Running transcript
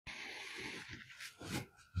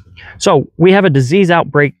So we have a disease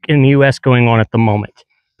outbreak in the US going on at the moment.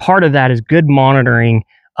 Part of that is good monitoring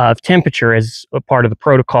of temperature as a part of the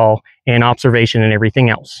protocol and observation and everything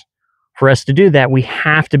else. For us to do that, we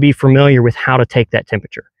have to be familiar with how to take that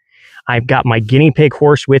temperature. I've got my guinea pig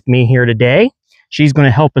horse with me here today. She's going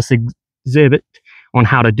to help us exhibit on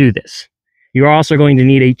how to do this. You're also going to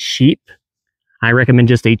need a cheap, I recommend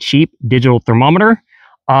just a cheap digital thermometer.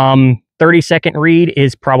 30-second read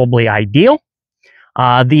is probably ideal.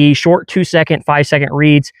 The short 2-second, 5-second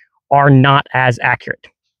reads are not as accurate.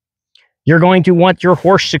 You're going to want your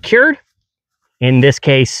horse secured. In this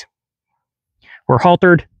case, we're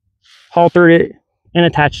haltered it, and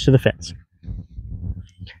attached to the fence.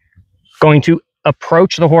 Going to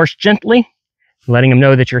approach the horse gently, letting him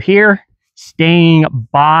know that you're here, staying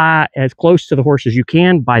by as close to the horse as you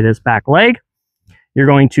can by this back leg. You're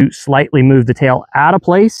going to slightly move the tail out of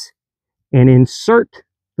place and insert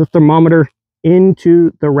the thermometer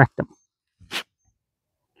into the rectum.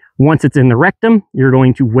 Once it's in the rectum, you're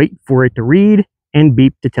going to wait for it to read and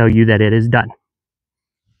beep to tell you that it is done.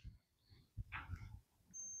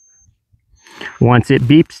 Once it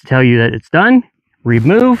beeps to tell you that it's done,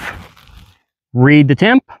 remove, read the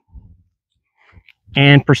temp,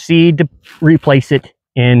 and proceed to replace it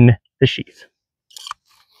in the sheath.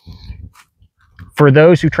 For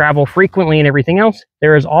those who travel frequently and everything else,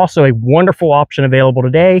 there is also a wonderful option available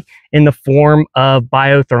today in the form of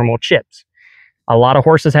biothermal chips. A lot of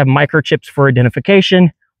horses have microchips for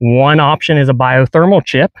identification. One option is a biothermal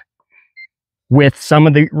chip. With some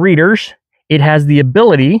of the readers, it has the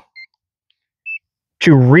ability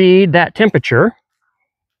to read that temperature,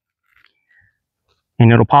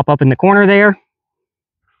 and it'll pop up in the corner there.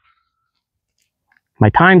 My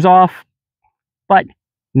time's off, but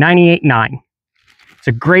 98.9. It's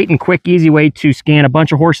a great and quick, easy way to scan a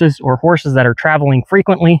bunch of horses or horses that are traveling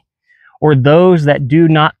frequently or those that do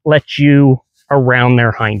not let you around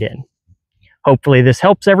their hind end. Hopefully this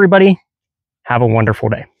helps everybody. Have a wonderful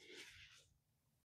day.